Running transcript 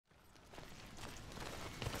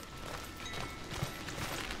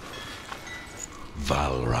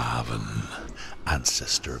VALRAVN,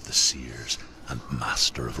 ancestor of the seers and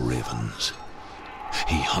master of ravens.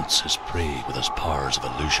 He hunts his prey with his powers of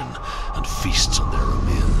illusion and feasts on their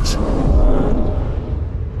remains.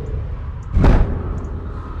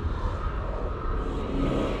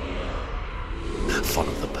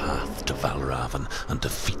 Follow the path to VALRAVN and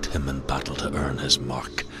defeat him in battle to earn his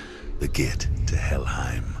mark. The gate to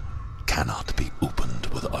Helheim cannot be opened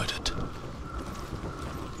without it.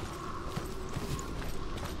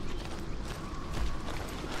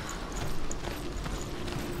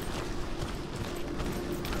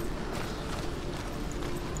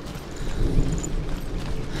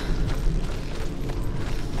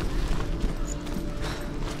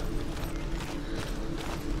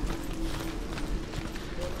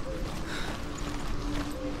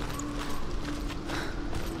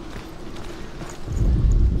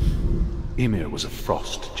 Ymir was a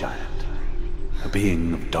frost giant, a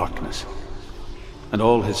being of darkness, and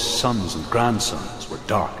all his sons and grandsons were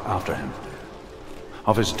dark after him.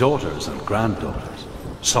 Of his daughters and granddaughters,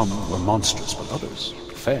 some were monstrous, but others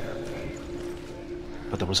fair.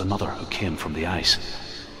 But there was another who came from the ice.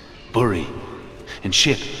 Buri. In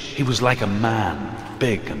shape, he was like a man,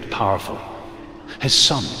 big and powerful. His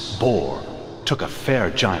son, Bor, took a fair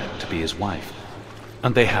giant to be his wife,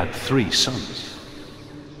 and they had 3 sons.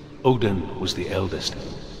 Odin was the eldest,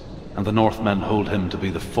 and the Northmen hold him to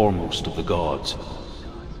be the foremost of the gods,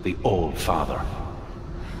 the All-Father.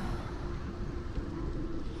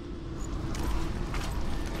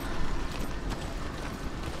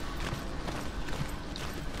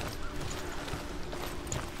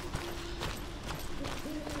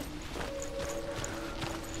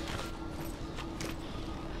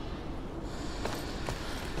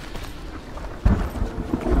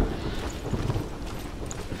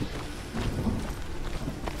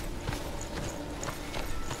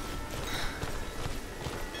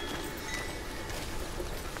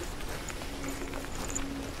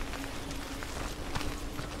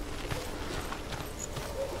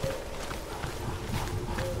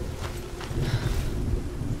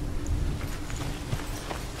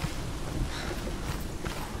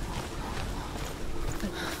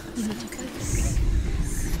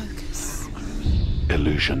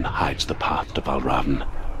 Illusion hides the path to VALRAVN.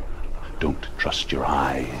 Don't trust your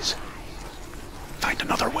eyes. Find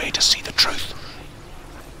another way to see the truth.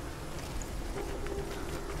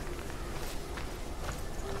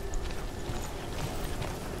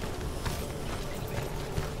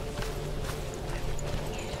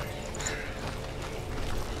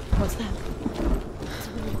 What's that?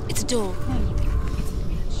 It's a door. No,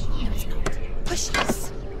 it's not. Push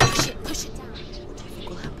this. Push it down. What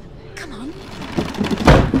will happen? Come on.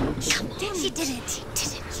 Come on. She did it. She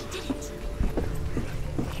did it. She did it.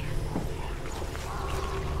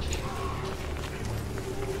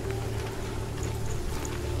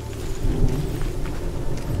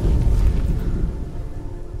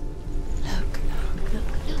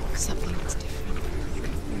 Look. Something's different.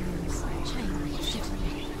 Change.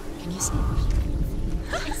 Can you see it?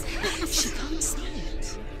 She can't see it.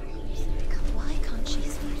 Why can't she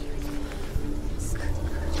see it?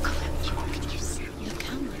 Look around. Can you see? Look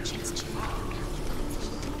how much it's changed.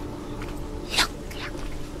 Look.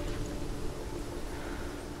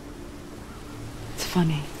 It's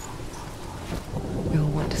funny. We all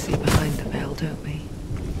want to see behind the veil, don't we?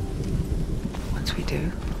 Once we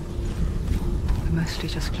do, we mostly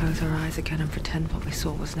just close our eyes again and pretend what we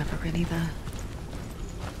saw was never really there.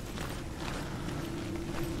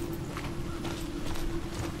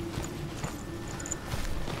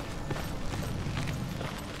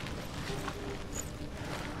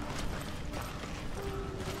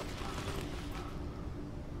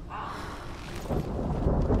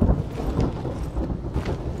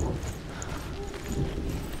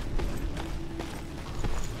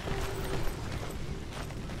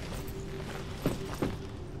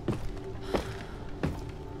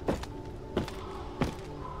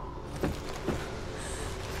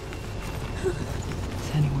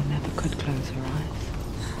 Senua never could close her eyes,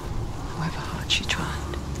 however hard she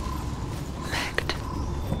tried, begged.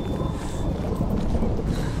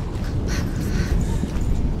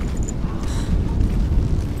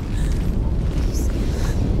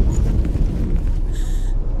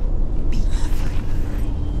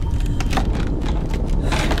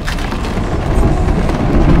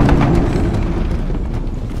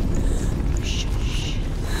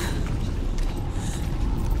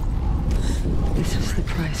 This was the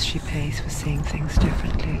price she pays for seeing things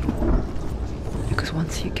differently. Because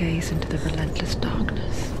once you gaze into the relentless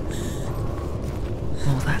darkness,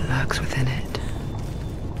 all that lurks within it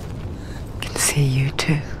can see you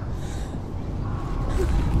too.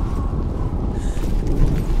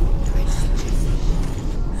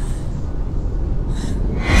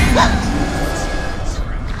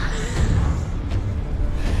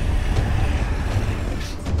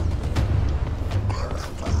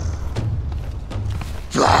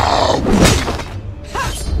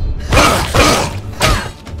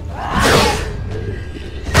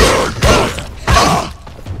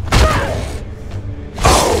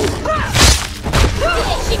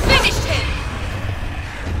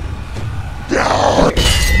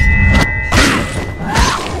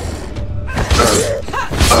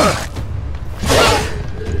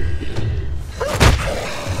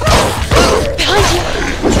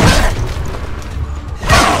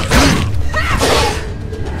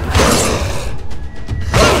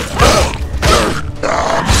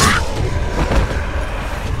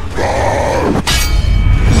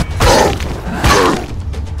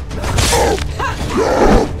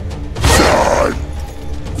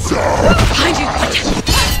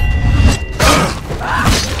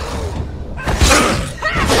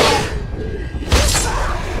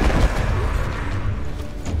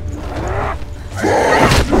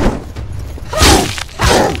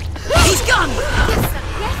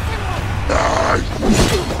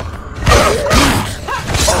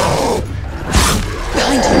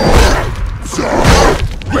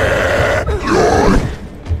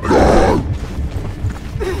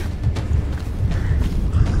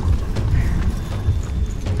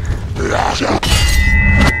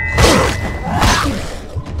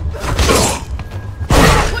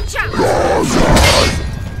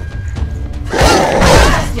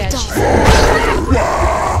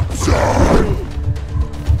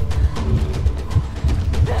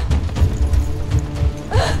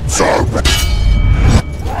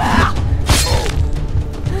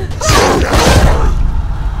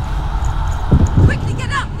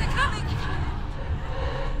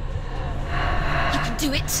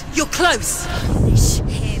 close! Finish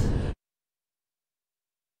him.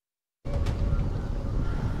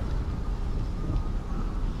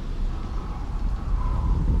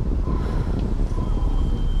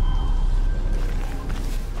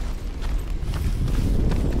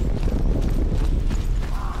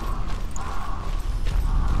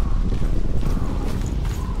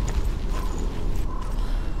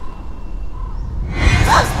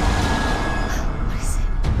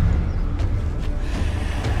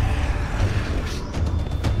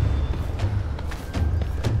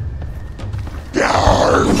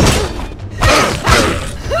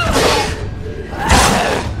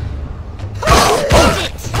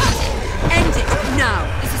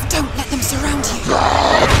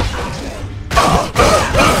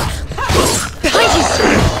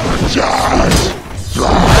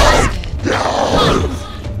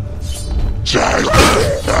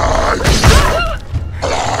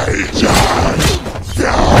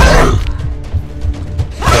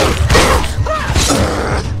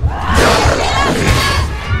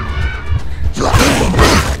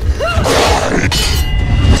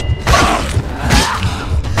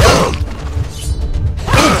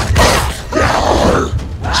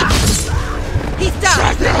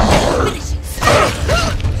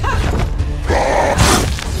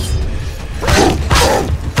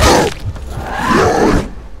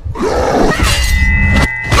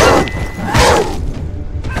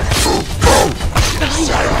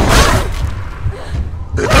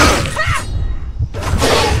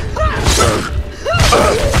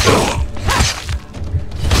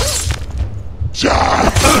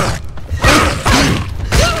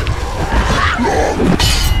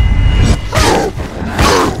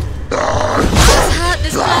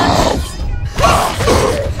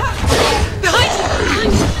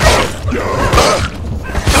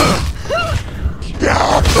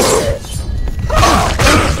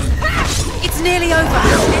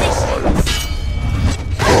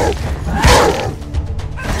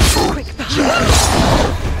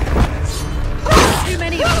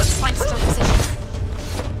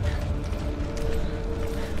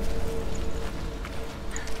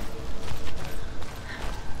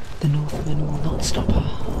 The Northmen will not stop her.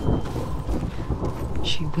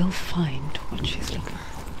 She will find what she's looking for.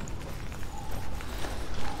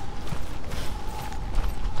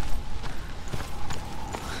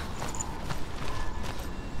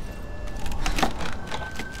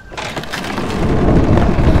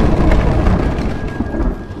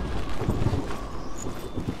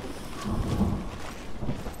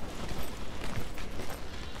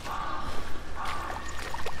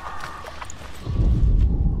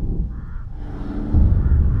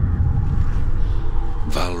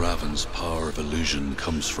 VALRAVN's power of illusion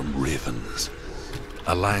comes from ravens.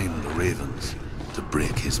 Align the ravens to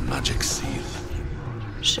break his magic seal.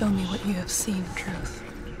 Show me what you have seen, Truth.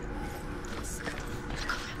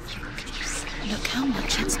 Look how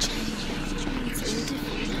much it's changed. It's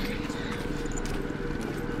all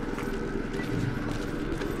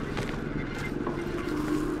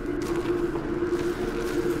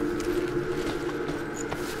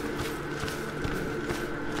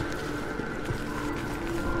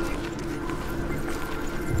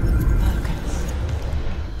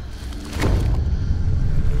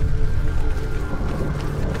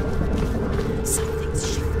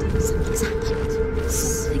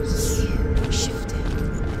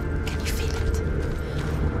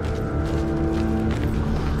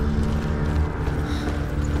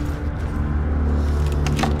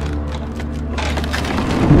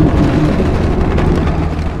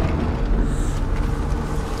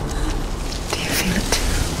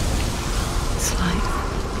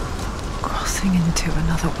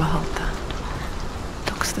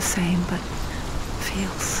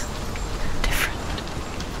different.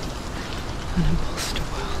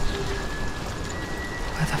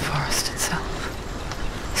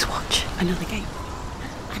 Another gate.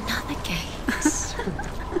 Another gate.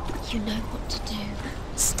 You know what to do.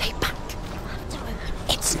 Stay back.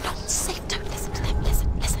 It's not safe. Don't listen to them.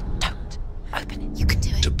 Listen. Don't. Open it. You can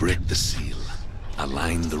do it. To break the seal,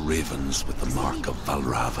 align the ravens with the mark of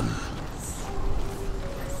VALRAVN.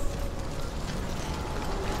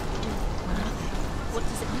 What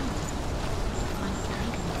does it mean?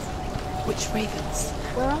 Which ravens?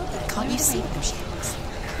 Where are they? Can't you see them?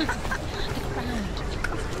 Look around.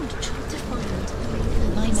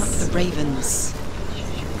 Line up the ravens.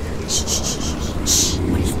 Shh.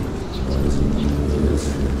 What is it?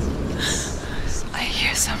 I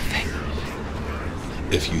hear something.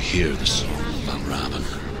 If you hear the soul of VALRAVN,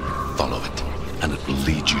 follow it, and it will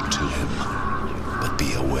lead you to him. But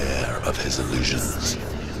be aware of his illusions.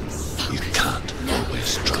 You can't go away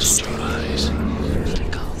Trust your eyes.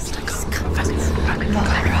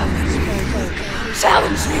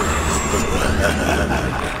 Sounds!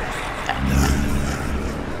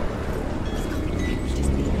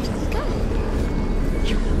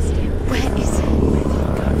 Where is it?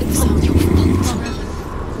 It's all your fault.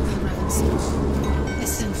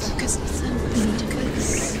 Listen, focus, listen. You need to focus.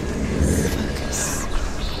 Focus.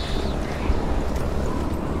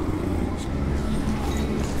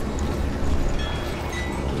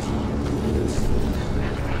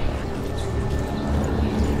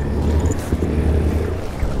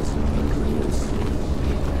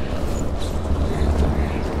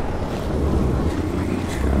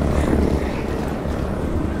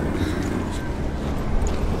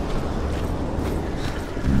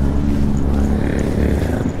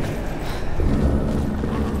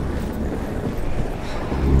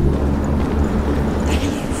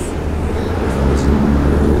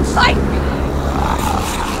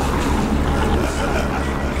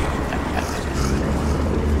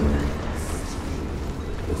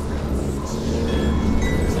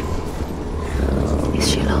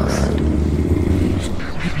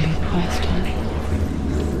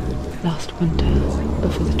 Last winter,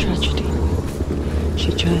 before the tragedy,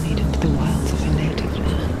 she journeyed into the wilds of her native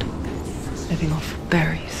land, living off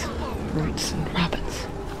berries, roots and rabbits.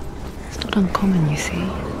 It's not uncommon, you see.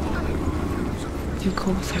 You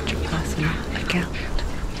call such a person a Gelt.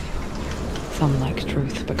 Some, like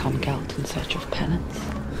Truth, become Gelt in search of penance.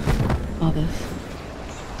 Others,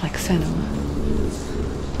 like Senua,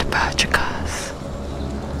 to purge a curse.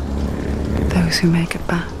 Those who make it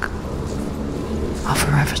back are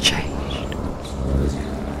forever changed.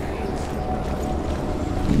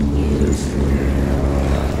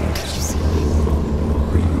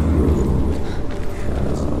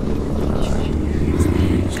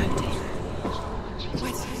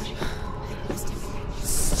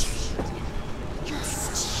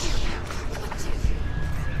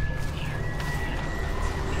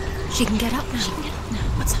 She can get up now. She can get up now.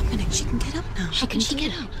 What's happening? She can get up now. How can she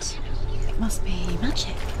get out? It must be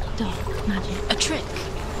magic. Dark magic. A trick.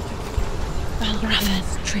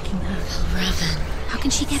 VALRAVN tricking her. VALRAVN. How can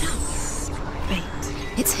she get out? Bait.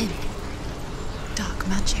 It's him. Dark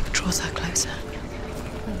magic draws her closer.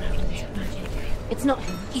 VALRAVN's magic. It's not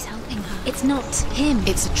him. He's helping her. It's not him.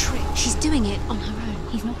 It's a trick. She's doing it on her own.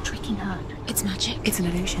 He's not tricking her. It's magic. It's an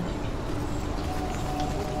illusion.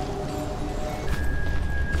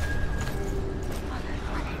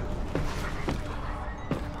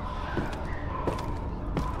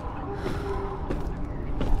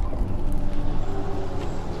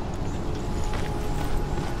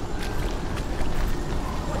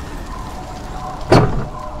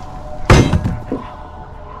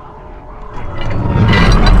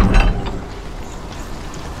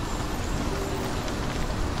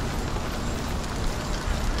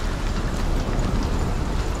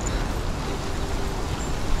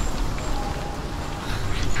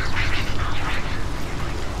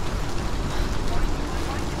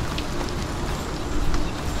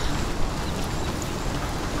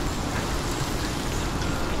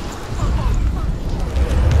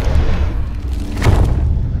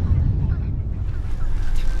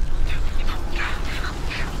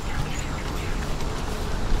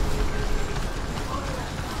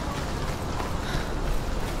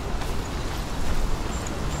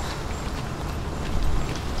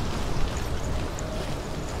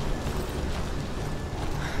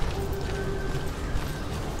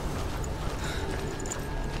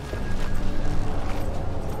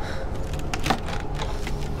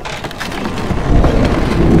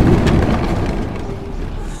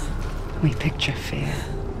 We picture fear,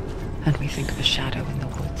 and we think of a shadow in the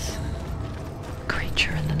woods, a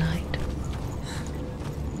creature in the night.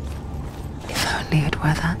 If only it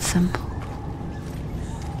were that simple.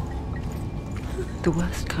 The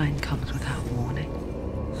worst kind comes without warning,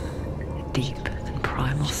 a deep and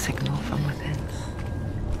primal signal from within.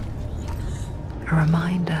 A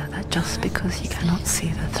reminder that just because you cannot see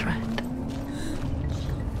the threat,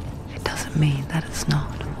 it doesn't mean that it's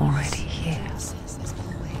not already here.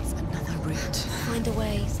 Find a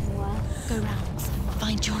way, Senua. Go round, Senua.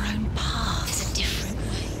 Find your own path. There's a different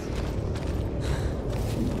way.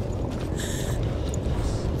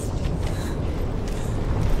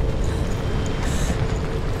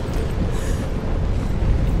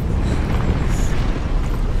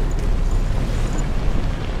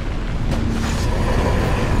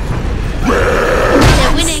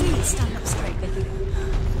 They're winning. Stand up straight, Billy.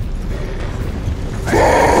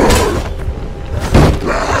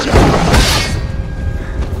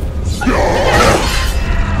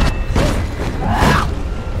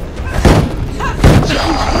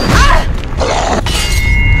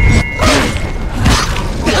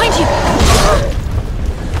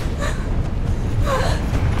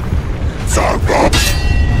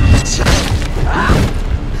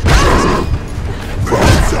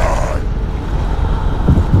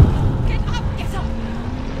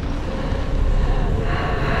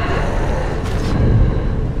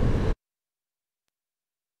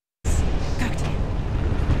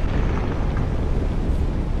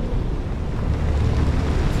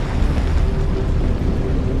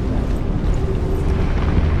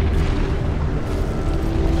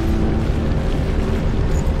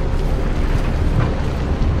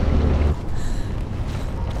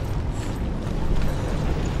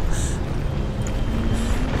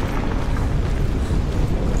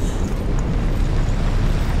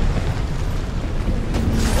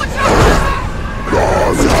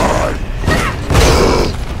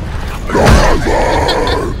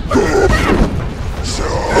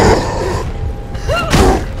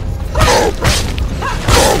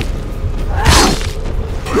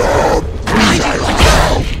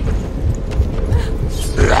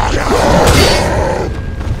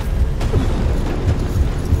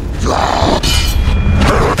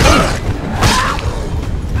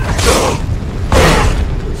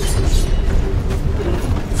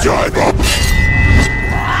 Behind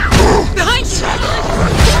you!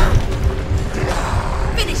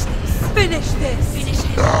 Finish this! Finish this! Finish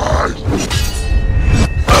him!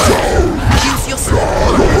 Use your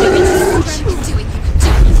sword! Do it! You can do it! You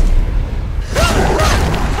can do it!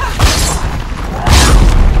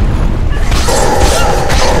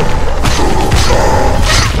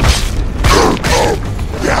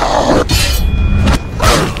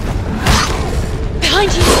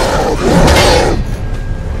 Behind you!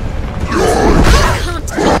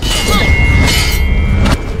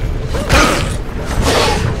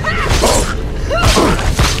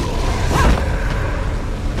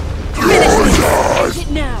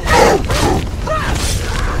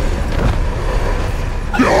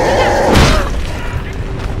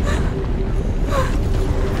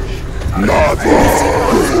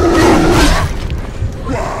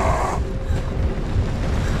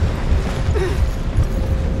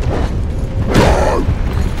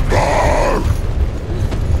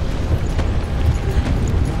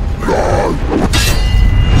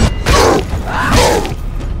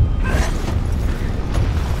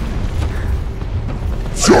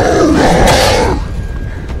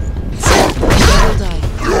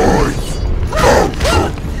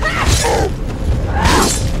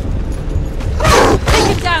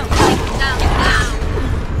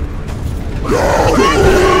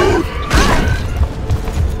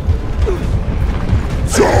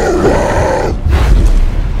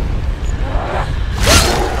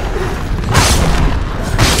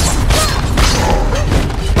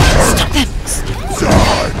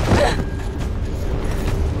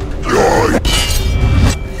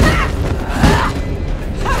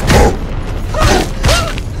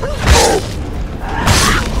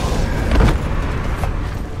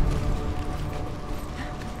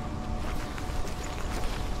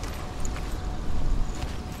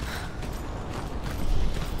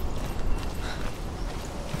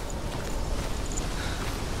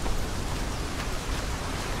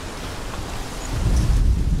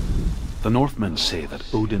 The Northmen say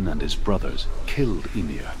that Odin and his brothers killed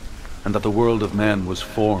Ymir, and that the world of men was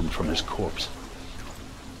formed from his corpse.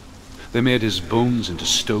 They made his bones into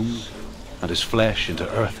stone, and his flesh into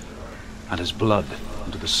earth, and his blood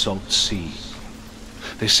into the salt sea.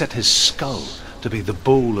 They set his skull to be the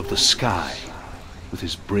bowl of the sky, with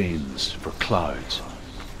his brains for clouds.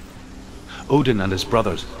 Odin and his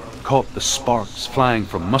brothers caught the sparks flying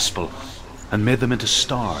from Muspel and made them into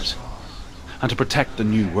stars. And to protect the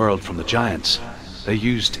new world from the giants, they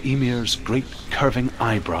used Ymir's great curving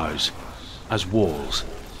eyebrows as walls.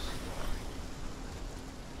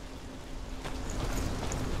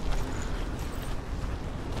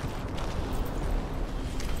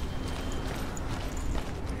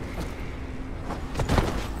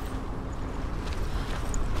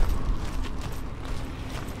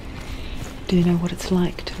 Do you know what it's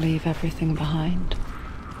like to leave everything behind?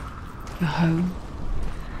 Your home,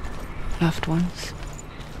 loved ones,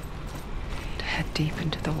 to head deep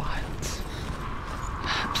into the wilds,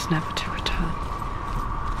 perhaps never to return.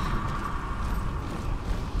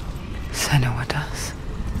 Senua does.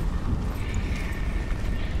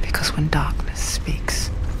 Because when darkness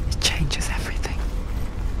speaks, it changes everything,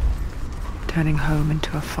 turning home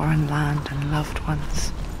into a foreign land and loved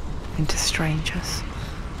ones into strangers.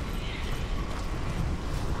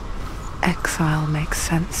 Exile makes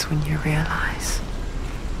sense when you realize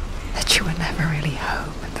that you were never really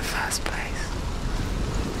home in the first place.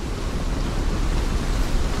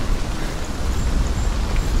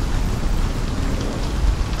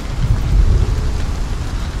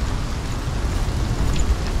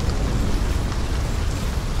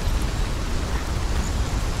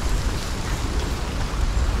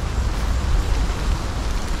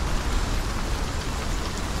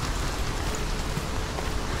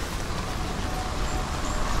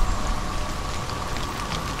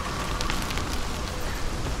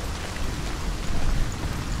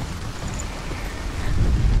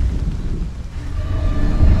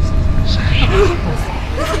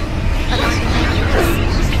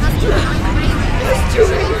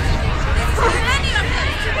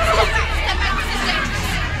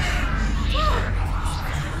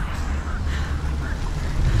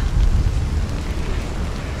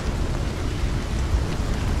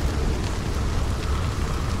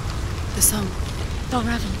 The song.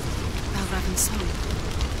 VALRAVN. VALRAVN's song.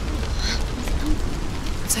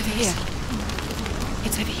 It's over here.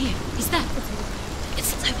 It's over here. Is that?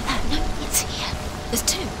 It's over there. No, it's here. There's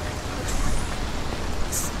two.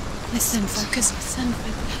 Listen, focus. Listen.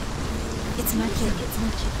 It's magic. It's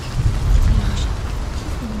magic.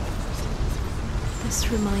 This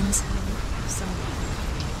reminds her of something.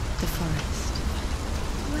 The forest.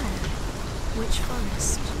 Which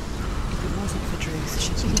forest? If it wasn't for Druth,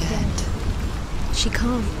 she'd be dead. She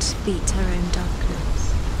can't beat her own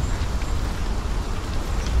darkness.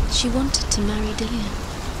 She wanted to marry Dillion.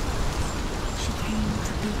 She came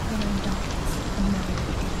to beat her own darkness and marry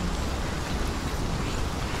Dillion.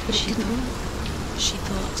 But it didn't work. She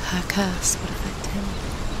thought her curse would affect him.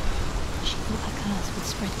 She thought her curse would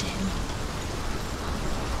spread to him.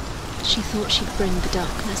 She thought she'd bring the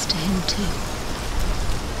darkness to him too.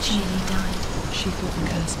 She nearly died. She thought the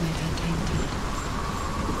curse made her tainted.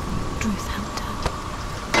 Druth helped her.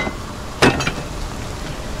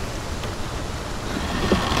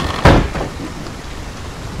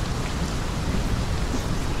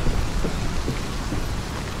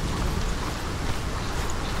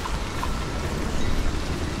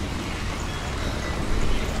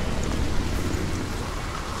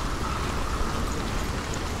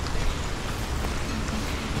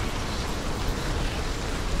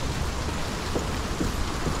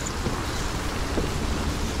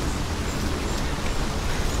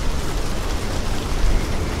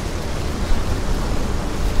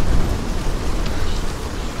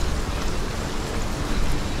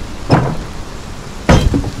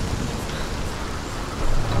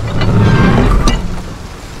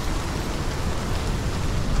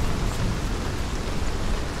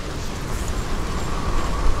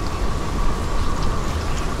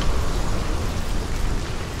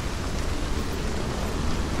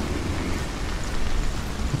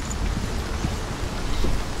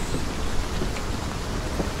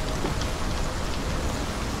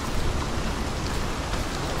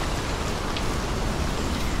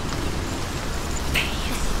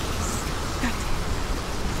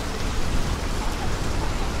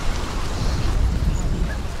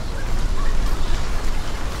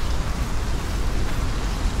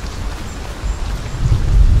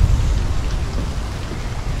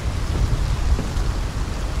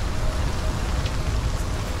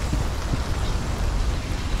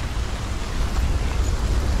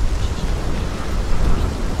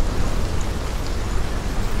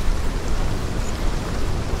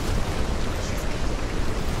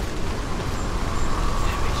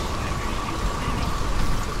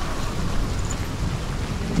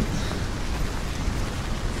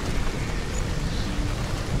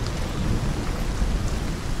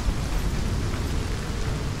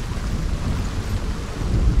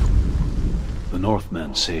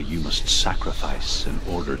 Northmen say you must sacrifice in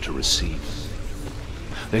order to receive.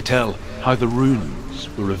 They tell how the runes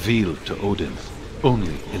were revealed to Odin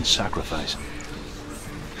only in sacrifice.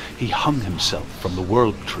 He hung himself from the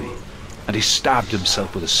world tree, and he stabbed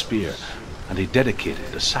himself with a spear, and he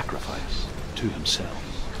dedicated a sacrifice to himself.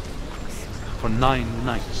 For 9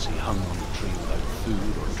 nights he hung on the tree without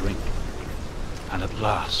food or drink, and at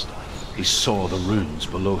last he saw the runes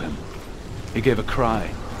below him. He gave a cry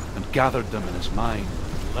and gathered them in his mind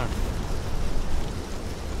and learned them.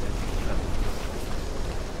 Then he fell.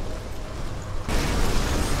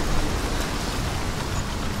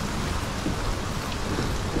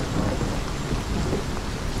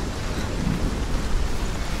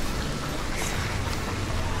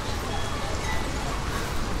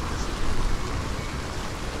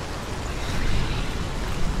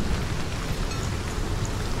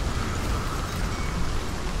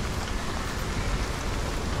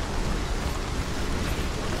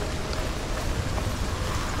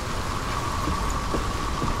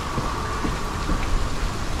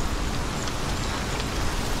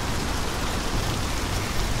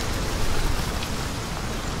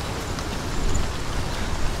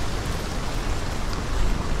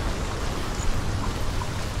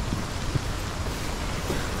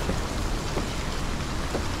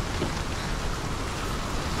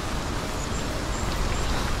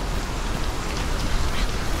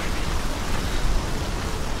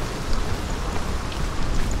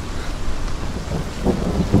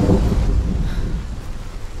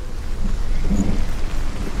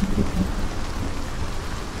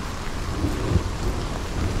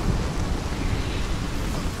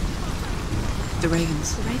 The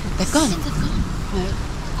ravens. The ravens. They've gone. They've gone. No,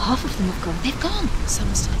 Half of them have gone. they've gone. Some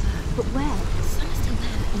are still there. But where? Some are still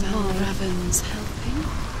there. VALRAVN's helping.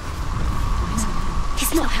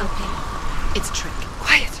 He's not helping. It's a trick.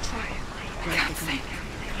 Quiet. Where have they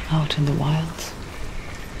gone? Out in the wilds,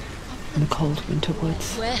 in the cold winter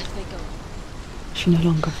woods. Where have they gone? She no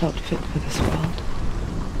longer felt fit for this world.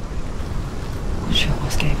 She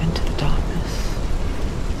always gave in to the darkness.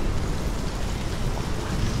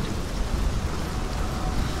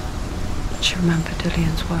 She remembered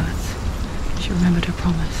Dillion's words. She remembered her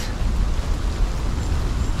promise.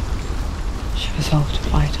 She resolved to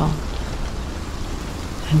fight on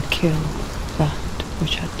and kill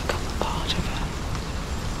which had become a part of her.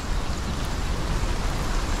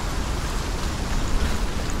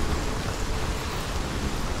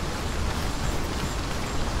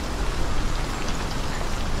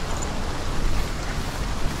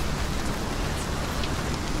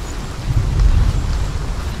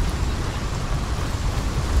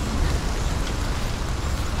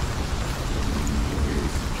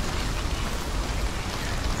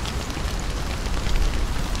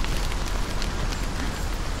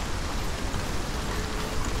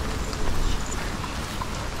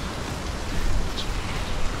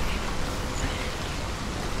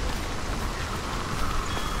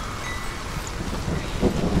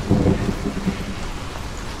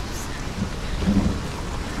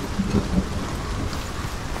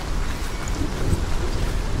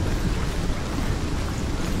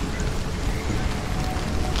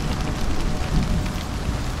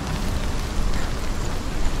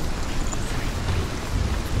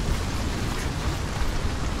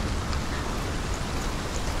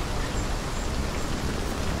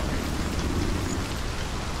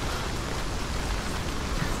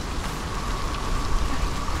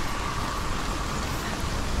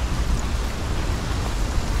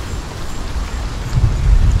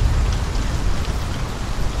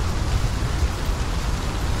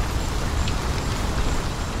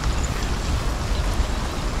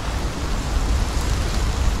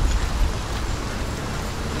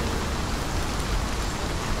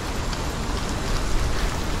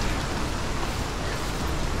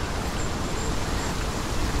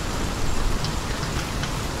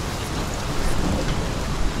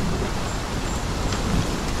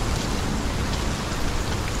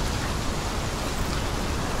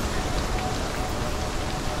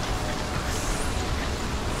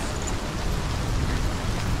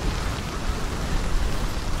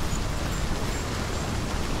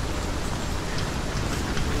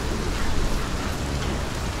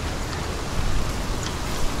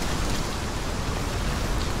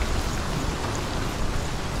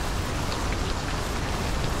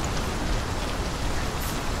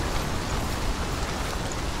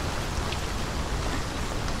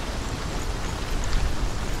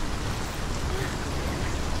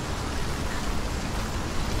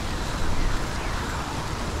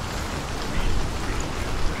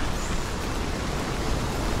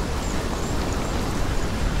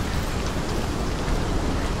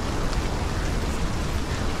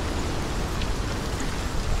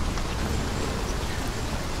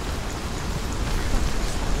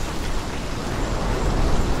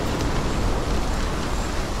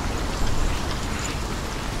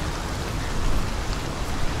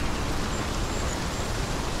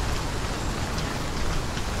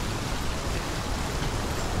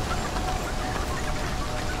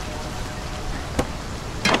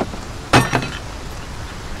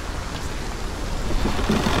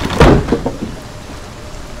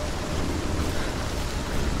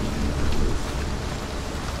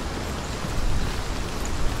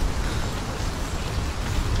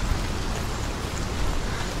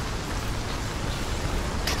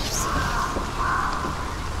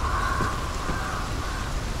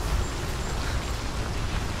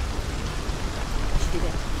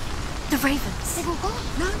 ravens. They've all gone.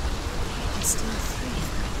 No. There's still three.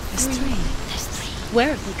 There's three. There's three. Where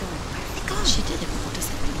have they gone? Where have they gone? She did it. What does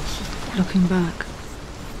it mean? Looking back,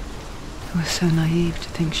 I was so naive to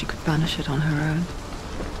think she could banish it on her own.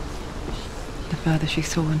 The further she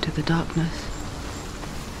saw into the darkness,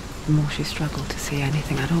 the more she struggled to see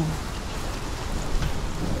anything at all.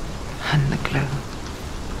 And the gloom,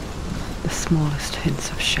 the smallest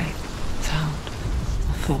hints of shape, sound,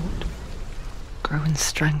 or thought, grew in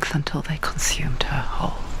strength until they consumed her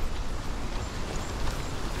whole.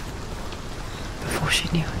 Before she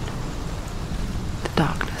knew it, the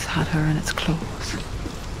darkness had her in its claws.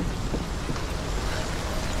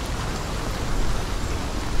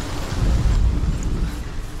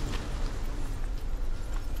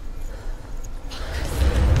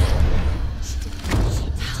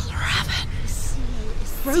 VALRAVN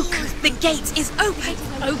broke. The gate is open.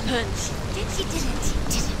 Open. She did it.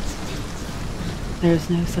 There is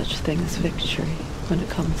no such thing as victory when it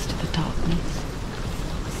comes to the darkness.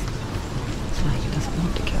 Light doesn't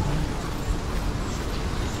want to kill her.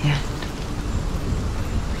 Yet,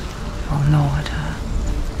 it will gnaw at her,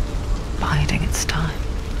 biding its time.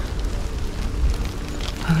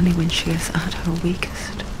 Only when she is at her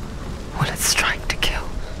weakest will it strike to kill.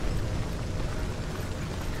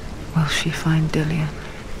 Will she find Dillion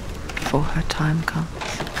before her time comes?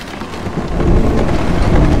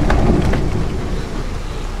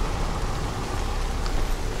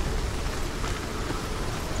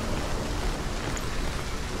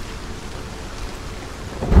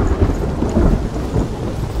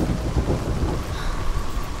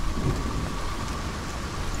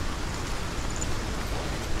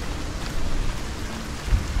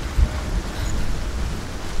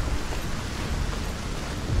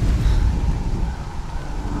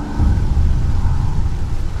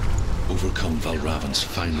 upon VALRAVN's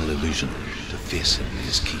final illusion to face him in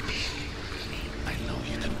his keep. I know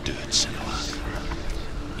you can do it, Senua.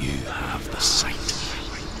 You have the sight.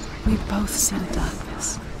 We both see the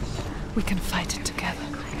darkness. We can fight it together.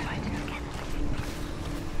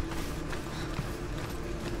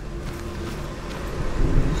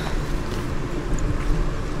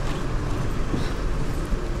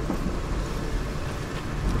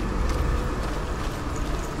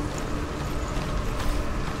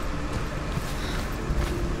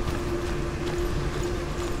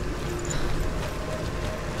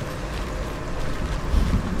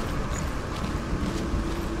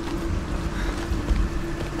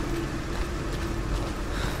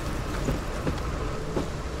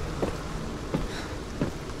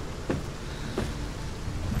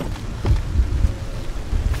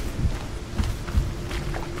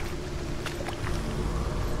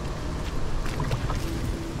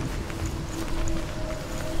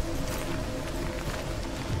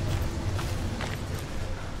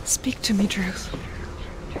 Speak to me, Druth.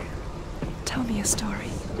 Tell me a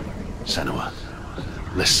story. Senua,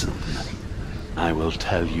 listen. I will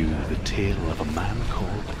tell you the tale of a man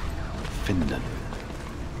called Findan.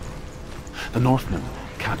 The Northmen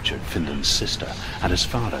captured Findan's sister, and his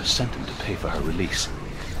father sent him to pay for her release.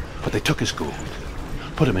 But they took his gold,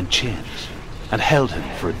 put him in chains, and held him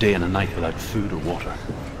for a day and a night without food or water.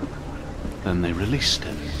 Then they released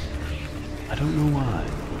him. I don't know why.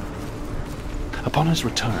 Upon his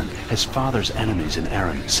return, his father's enemies in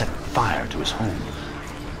Erin set fire to his home.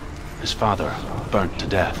 His father burnt to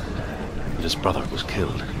death, and his brother was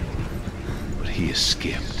killed. But he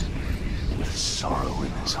escaped with sorrow in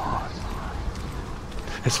his heart.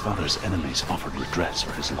 His father's enemies offered redress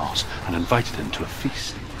for his loss and invited him to a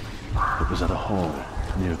feast. It was at a hall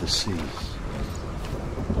near the sea.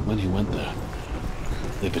 But when he went there,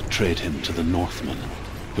 they betrayed him to the Northmen,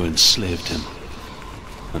 who enslaved him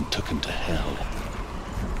and took him to Hell.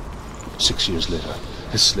 6 years later,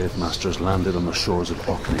 his slave masters landed on the shores of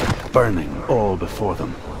Orkney, burning all before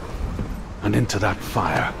them. And into that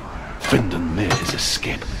fire, Findan made his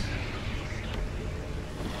escape.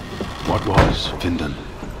 What was Findan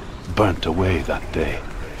burnt away that day.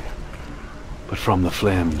 But from the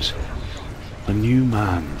flames, a new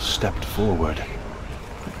man stepped forward,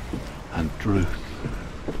 and Druth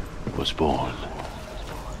was born.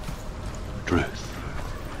 Druth.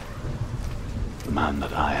 The man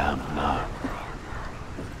that I am now.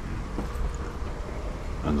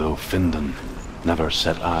 And though Findan never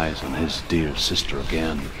set eyes on his dear sister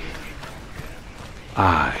again,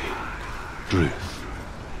 I, Druth,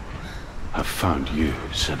 have found you,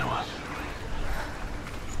 Senua.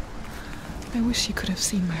 I wish you could have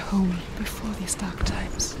seen my home before these dark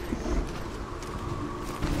times.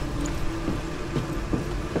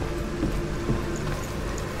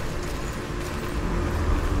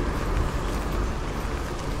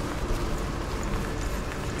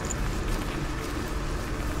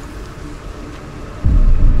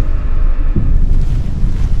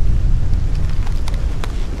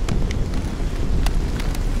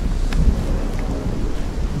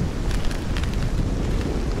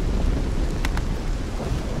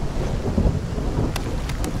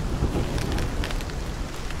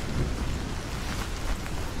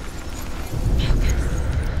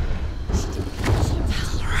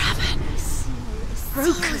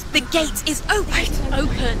 The gate is open!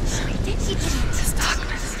 Open! This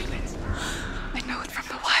darkness. I know it from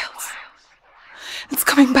the wilds. It's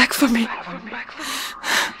coming back for me.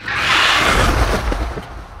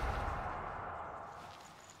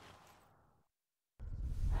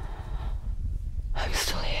 I'm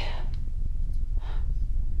still here.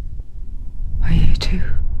 Are you too?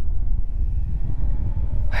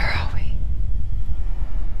 Where are we?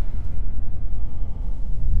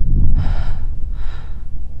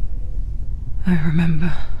 I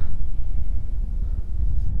remember.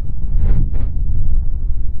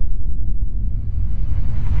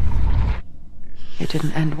 It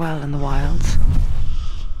didn't end well in the wilds.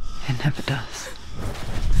 It never does.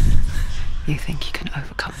 You think you can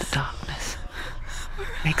overcome the darkness,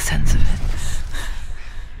 make sense of it,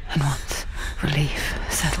 and once relief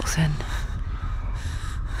settles in,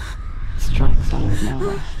 it strikes out of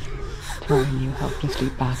nowhere, throwing you helplessly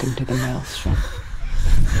back into the maelstrom,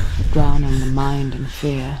 drowning the mind in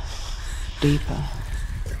fear, deeper,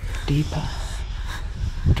 deeper,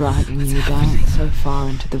 dragging you down so far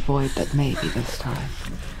into the void that maybe this time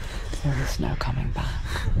there is no coming back.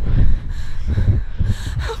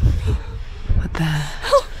 But there,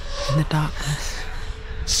 in the darkness,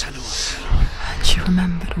 Senua. and she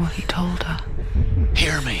remembered what he told her.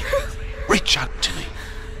 Hear me. Reach out to me.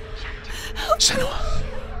 Senua.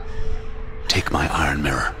 Take my iron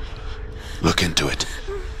mirror. Look into it,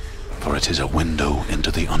 for it is a window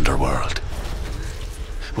into the underworld.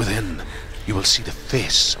 Within, you will see the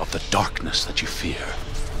face of the darkness that you fear.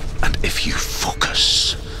 And if you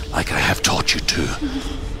focus, like I have taught you to,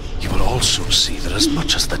 you will also see that as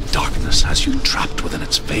much as the darkness has you trapped within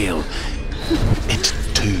its veil, it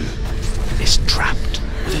too is trapped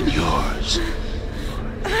within yours.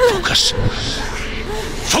 Focus!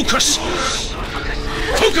 Focus!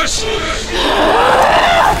 Focus!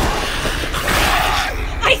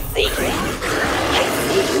 I see you! I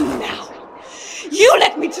see you now! You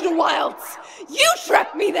led me to the wilds! You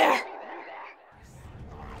trapped me there!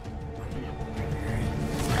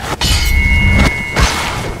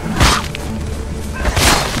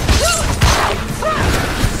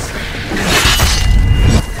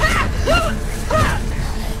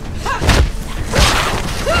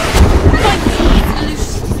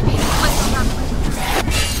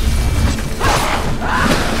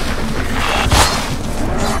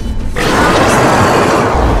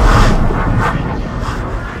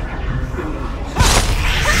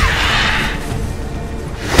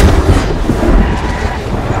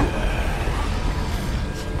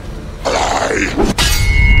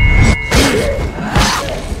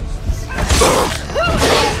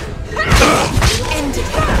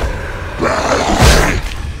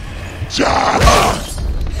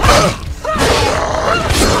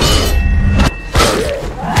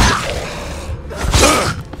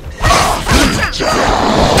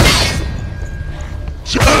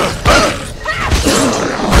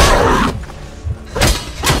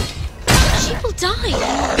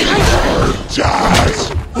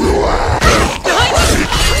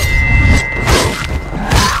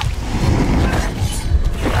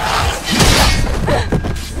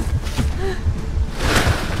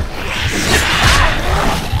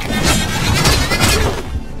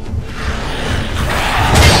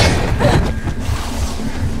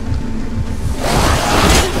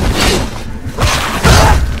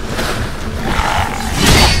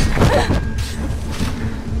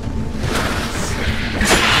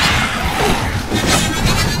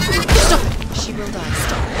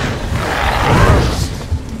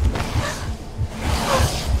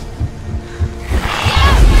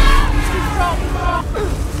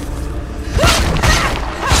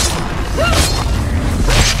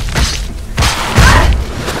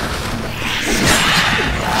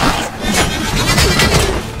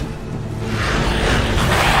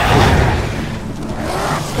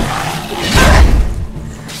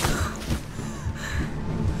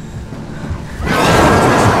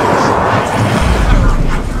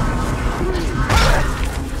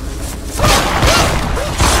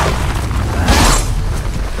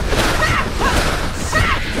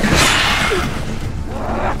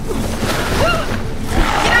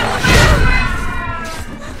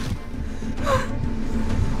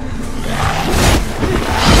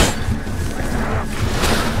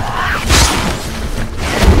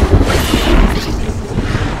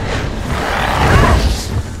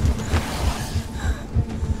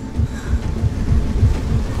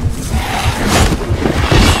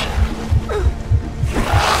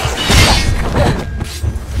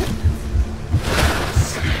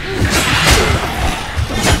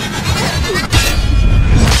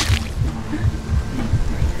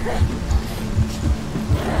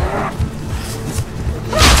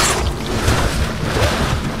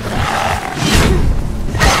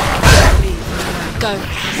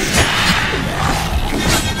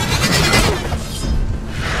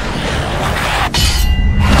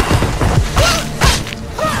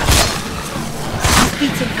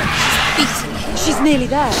 Nearly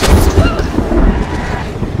there.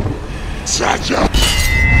 Saga!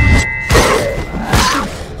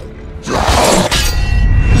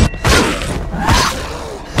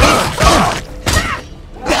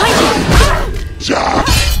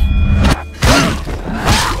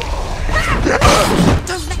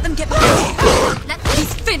 Don't let them get behind you. Let them.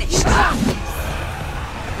 He's finished.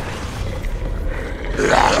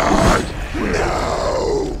 No!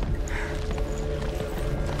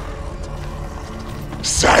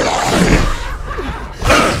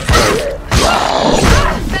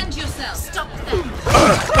 Defend yourself. Stop them.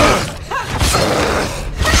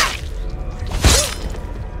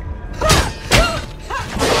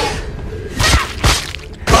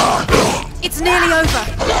 It's nearly over.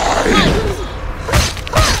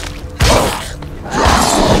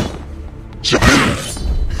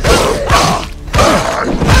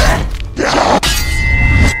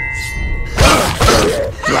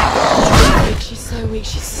 She's so weak.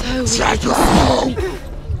 She's so weak.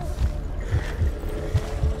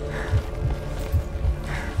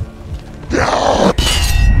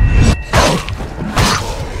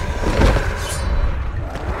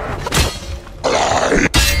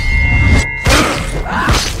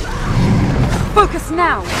 Focus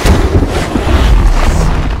now!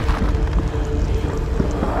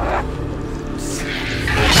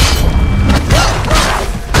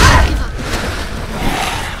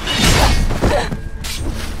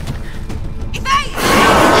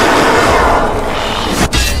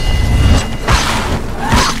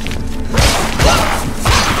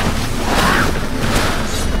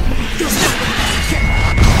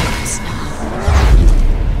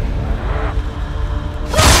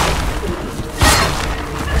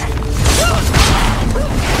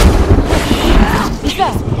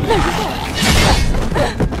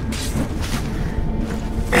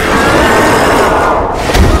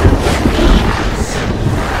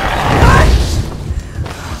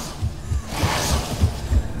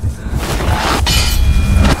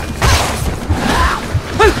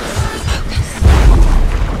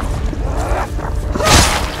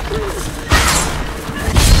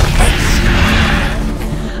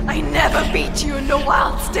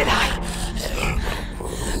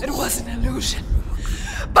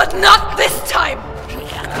 But not this time!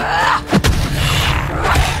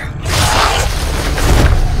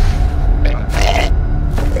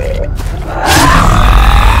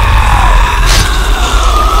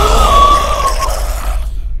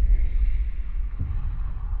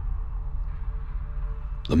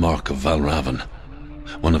 The mark of VALRAVN,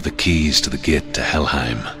 one of the keys to the gate to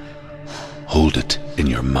Helheim. Hold it in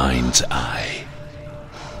your mind's eye.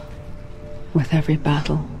 With every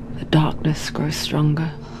battle, the darkness grows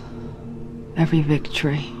stronger. Every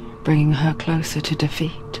victory bringing her closer to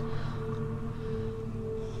defeat.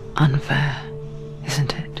 Unfair,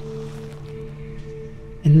 isn't it?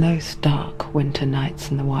 In those dark winter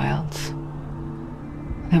nights in the wilds,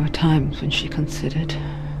 there were times when she considered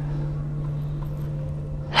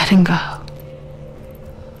letting go.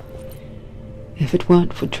 If it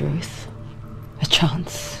weren't for Druth, a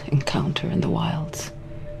chance encounter in the wilds,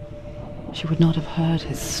 she would not have heard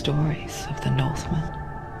his stories of the Northmen.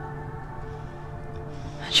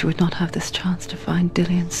 And she would not have this chance to find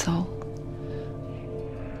Dillion's soul.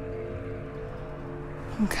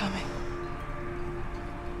 I'm coming.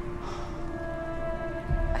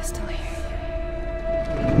 I still hear you.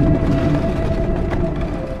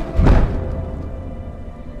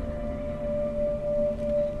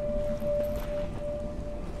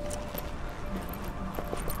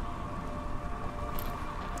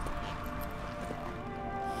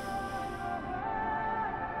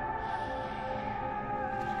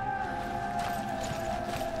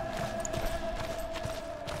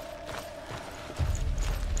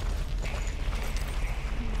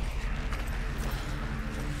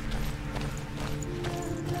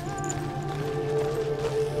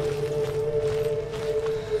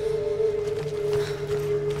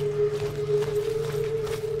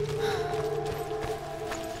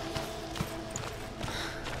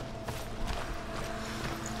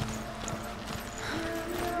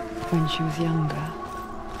 When she was younger,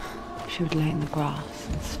 she would lay in the grass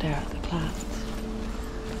and stare at the clouds.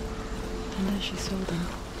 And as she saw them,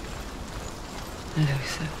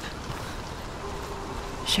 elusive,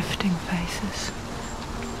 shifting faces.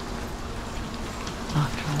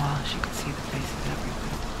 After a while, she could see the faces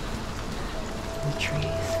everywhere. In the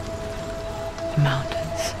trees, the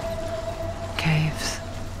mountains, caves.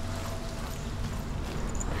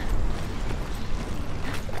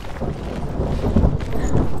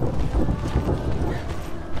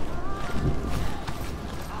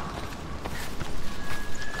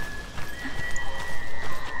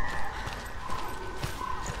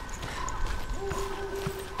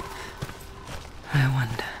 I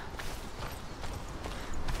wonder,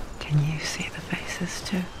 can you see the faces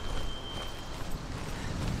too?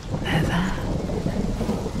 They're there,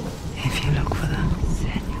 if you look for them.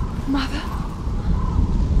 Senua. Mother.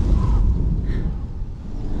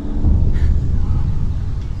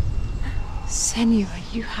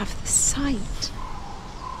 Senua, you have the sight.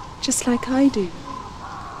 Just like I do.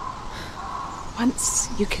 Once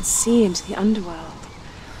you can see into the underworld.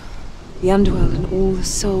 The underworld and all the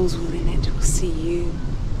souls within it will see you.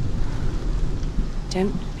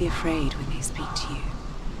 Don't be afraid when they speak to you.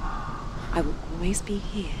 I will always be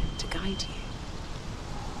here to guide you.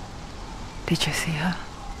 Did you see her?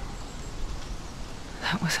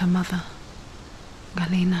 That was her mother,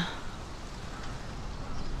 Galina.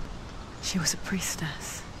 She was a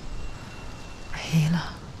priestess, a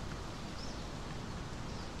healer.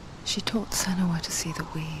 She taught Senua to see the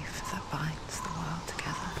weave that binds the world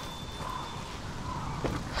together.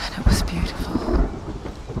 And it was beautiful.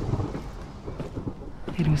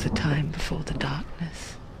 It was a time before the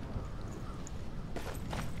darkness.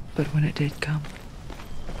 But when it did come,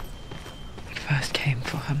 it first came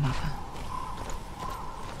for her mother.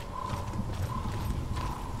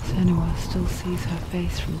 Senua still sees her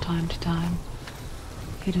face from time to time,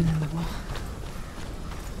 hidden in the waft.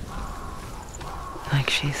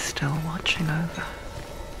 Like she's still watching over.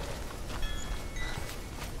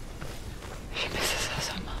 She misses her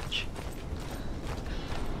so much.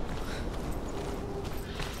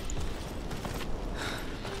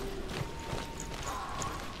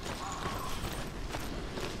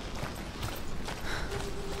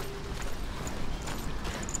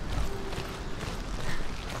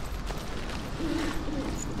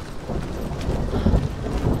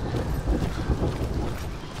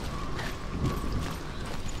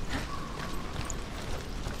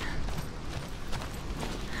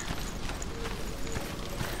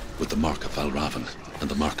 With the mark of VALRAVN and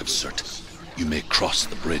the mark of Surt, you may cross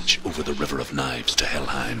the bridge over the River of Knives to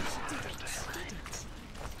Helheim.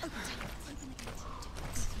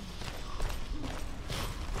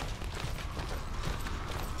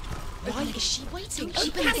 Why is she waiting?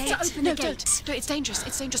 Open the gate. Open the gate. No, it's dangerous.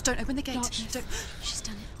 It's dangerous. Don't open the gate. Don't. She's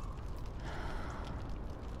done it.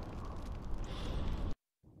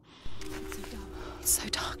 It's so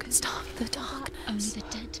dark. It's dark. The dark. Only the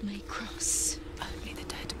dead may cross. Only the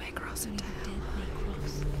dead may cross into hell. Dead may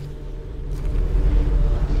cross.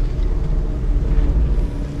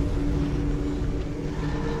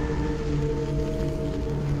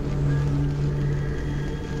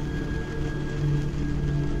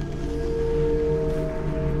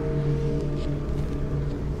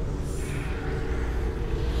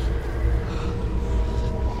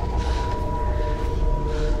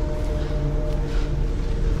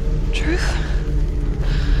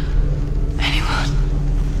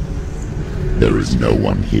 There is no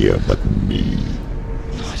one here but me.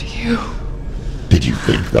 Not you. Did you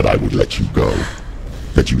think that I would let you go?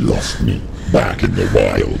 That you lost me back in the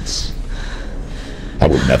wilds? I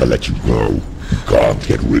will never let you go. You can't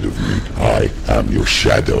get rid of me. I am your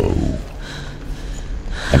shadow.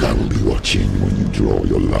 And I will be watching when you draw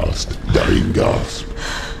your last dying gasp.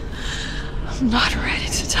 I'm not ready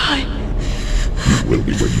to die. You will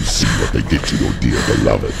be when you see what they did to your dear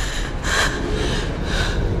beloved.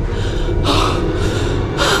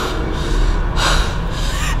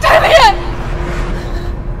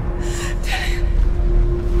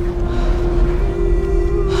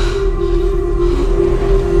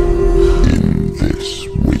 In this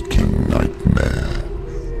waking nightmare,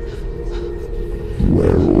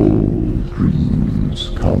 where all dreams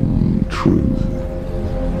come true,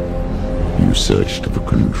 you searched for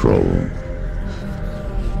control,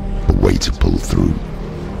 a way to pull through.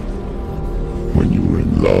 When you were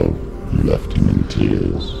in love, you left him in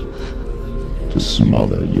tears, to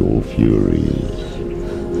smother your furies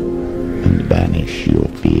and banish your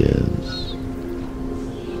fears.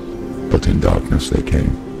 But in darkness they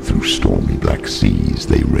came, through stormy black seas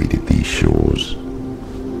they raided these shores.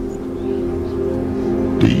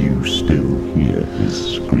 Do you still hear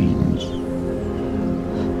his screams?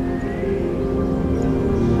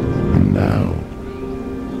 And now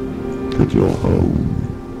that you're home,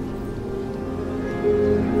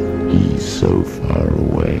 he's so far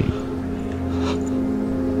away.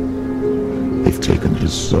 They've taken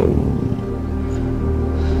his soul.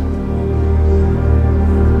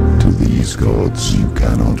 To these gods you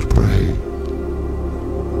cannot pray.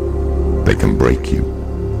 They can break you,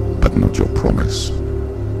 but not your promise.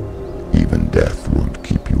 Even death won't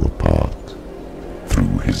keep you apart.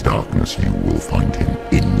 Through his darkness you will find him.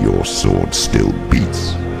 In your sword still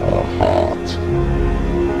beats a heart.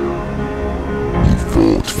 You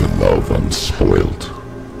fought for love unspoilt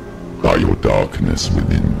by your darkness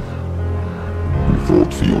within. You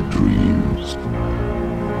fought for your dreams.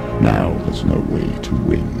 Now there's no way to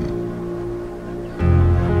win.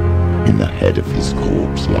 In the head of his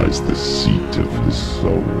corpse lies the seat of his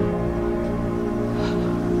soul.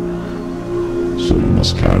 So you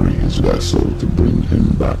must carry his vessel to bring him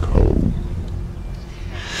back home.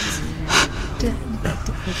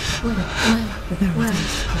 Where?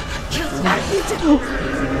 You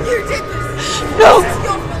did this! No!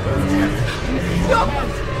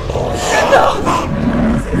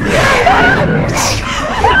 This is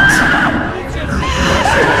your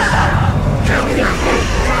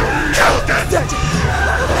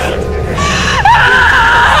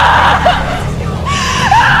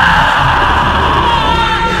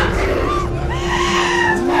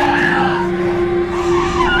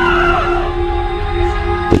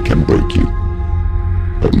They can break you,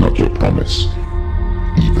 but not your promise.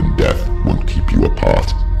 Even death won't keep you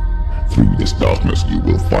apart. Through this darkness you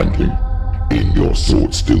will find him. In your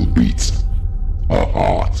sword still beats a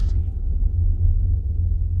heart.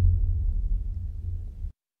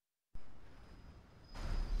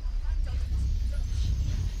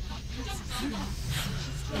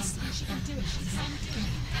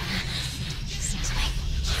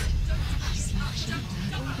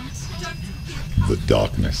 The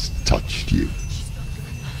darkness touched you.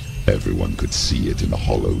 Everyone could see it in the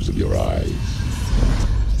hollows of your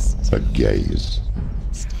eyes. A gaze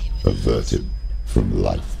averted from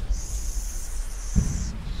life.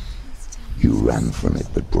 You ran from it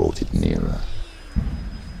but brought it nearer.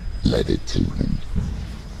 Led it to him.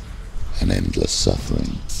 An endless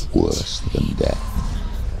suffering worse than death.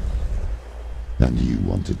 And you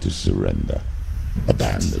wanted to surrender.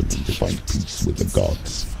 Abandon to find peace with the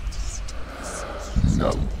gods.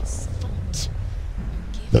 No.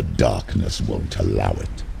 The darkness won't allow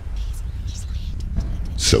it.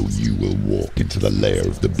 So you will walk into the lair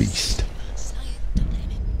of the beast.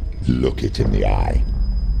 Look it in the eye,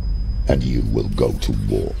 and you will go to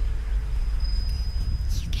war.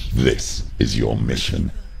 This is your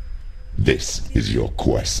mission. This is your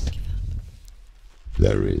quest.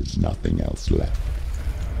 There is nothing else left.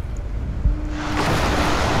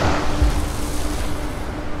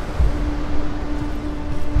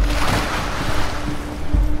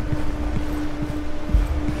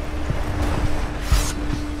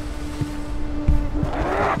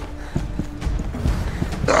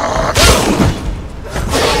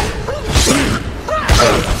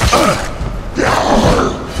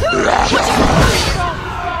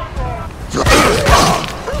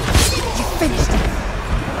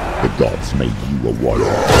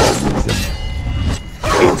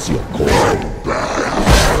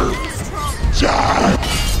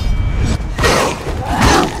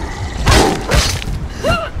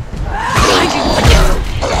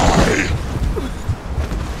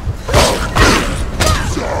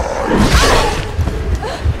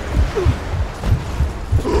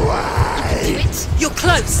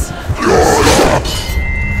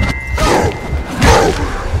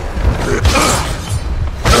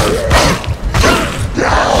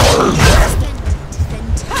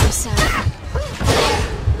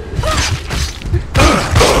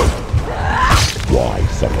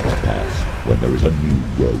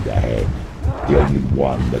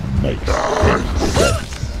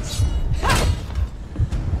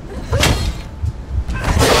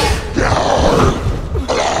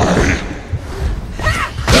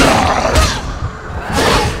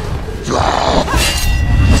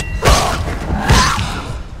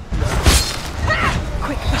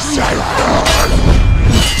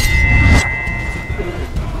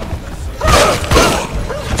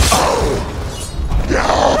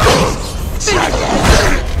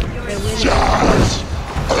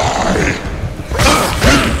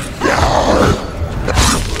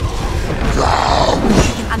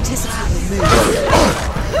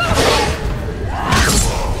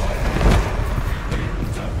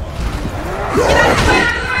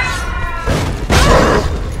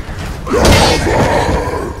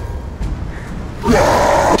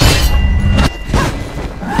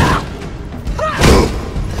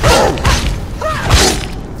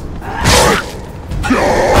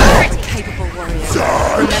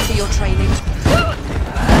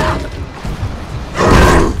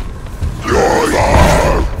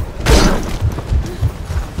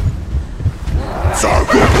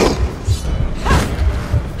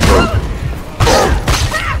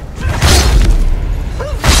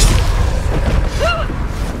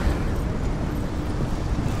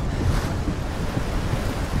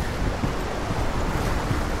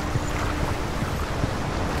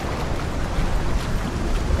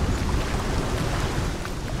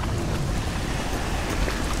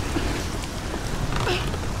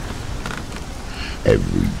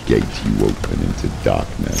 Every gate you open into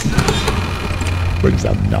darkness brings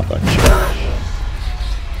another change.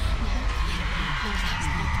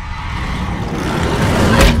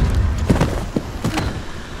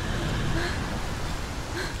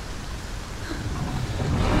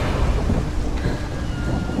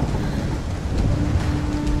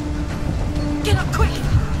 Get up quick!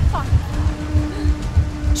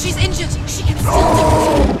 She's injured. She can still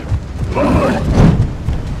do it.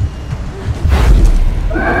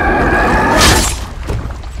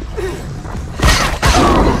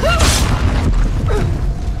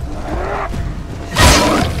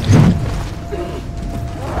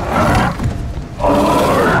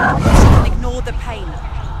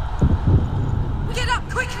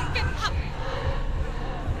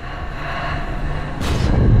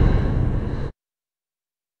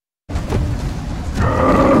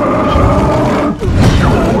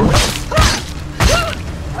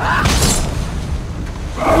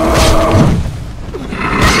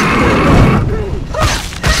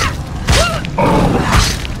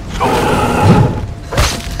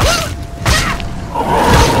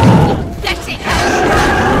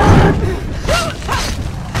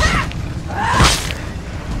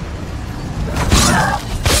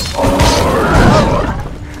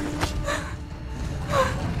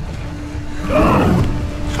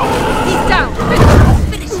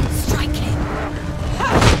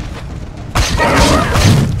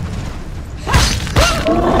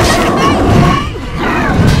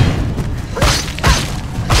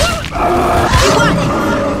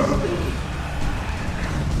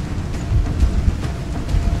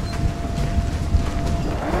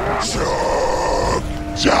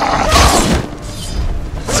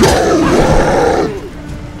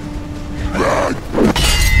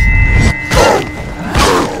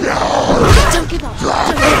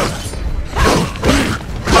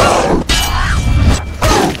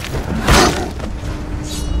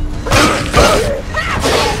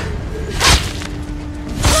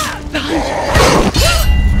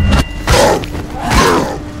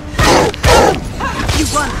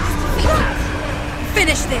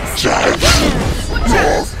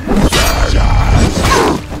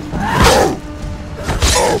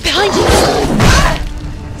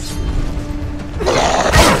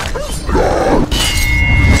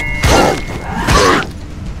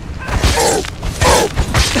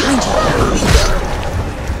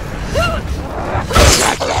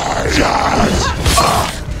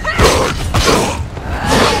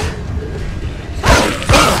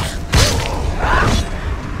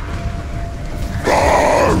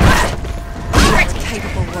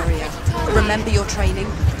 remember your training.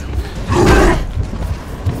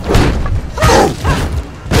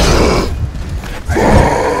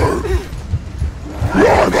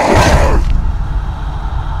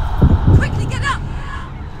 Quickly, get up!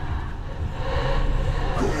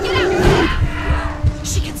 Get out!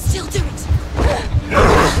 She can still do it!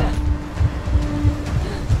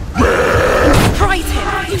 Prize him!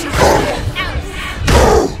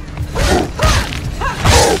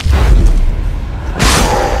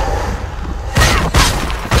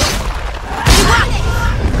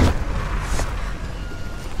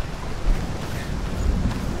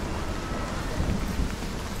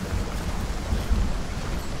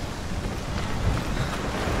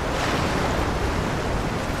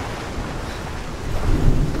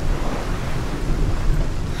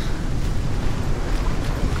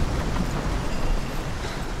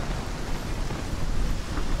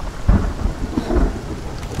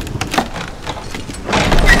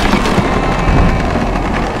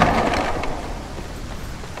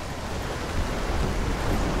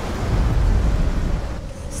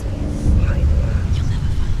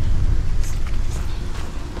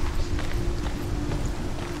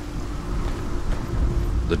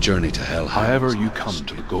 The journey to Helheim. However you come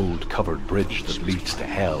to the gold-covered bridge that leads to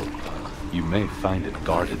Hell, you may find it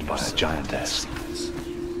guarded by a giantess.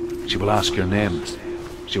 She will ask your name.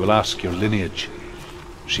 She will ask your lineage.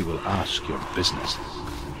 She will ask your business.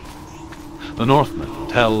 The Northmen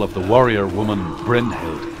tell of the warrior woman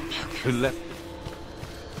Brynhild, who left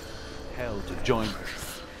Hell to join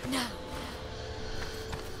her. No.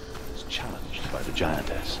 Was challenged by the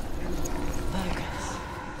giantess.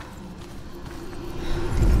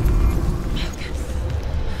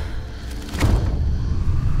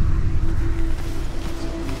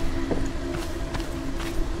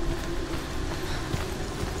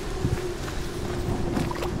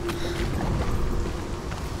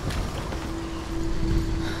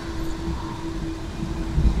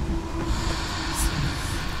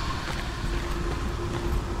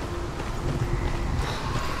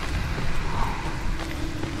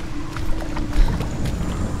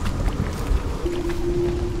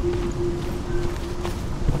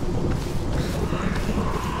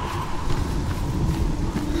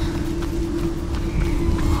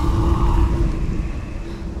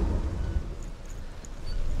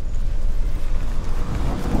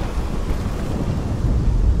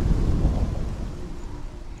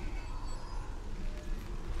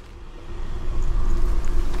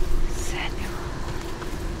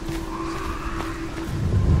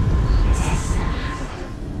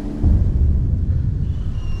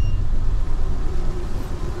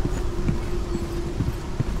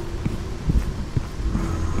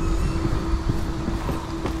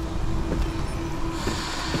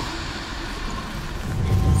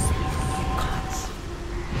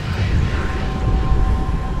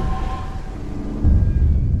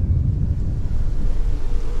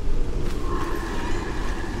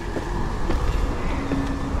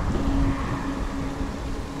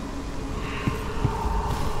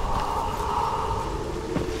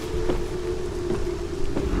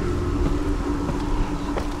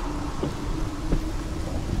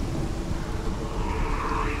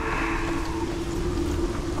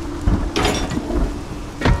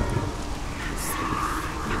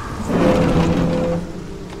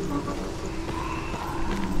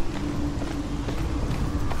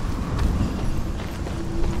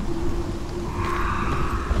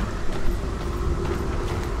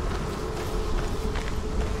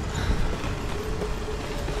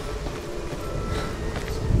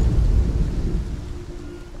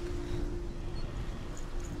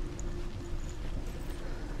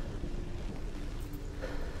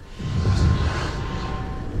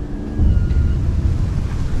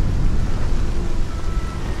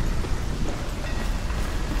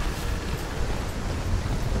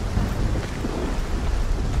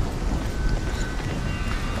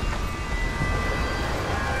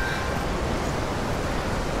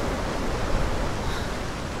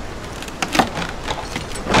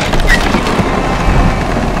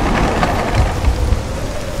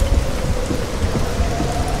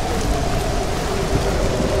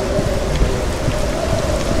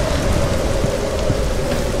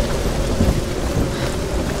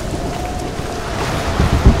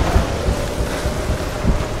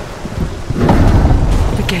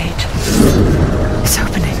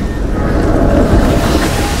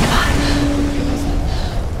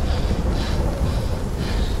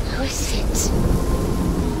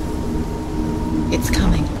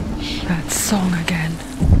 song again.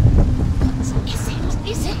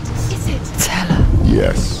 Is it? It's Hela.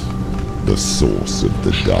 Yes, the source of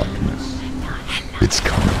the darkness. It's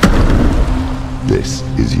coming. This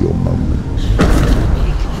is your moment.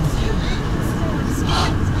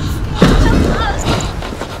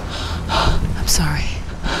 I'm sorry.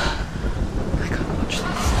 I can't watch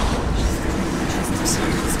this.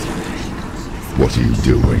 What are you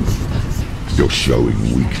doing? You're showing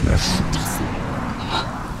weakness.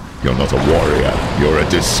 You're not a warrior. You're a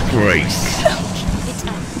disgrace.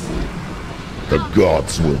 The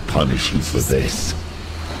gods will punish you for this.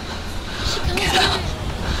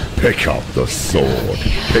 Pick up the sword.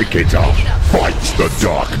 Pick it up. Fight the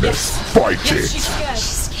darkness. Fight it. She's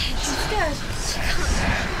scared.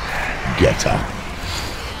 Get up.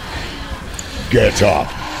 Get up.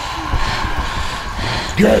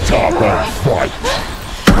 Get up and fight.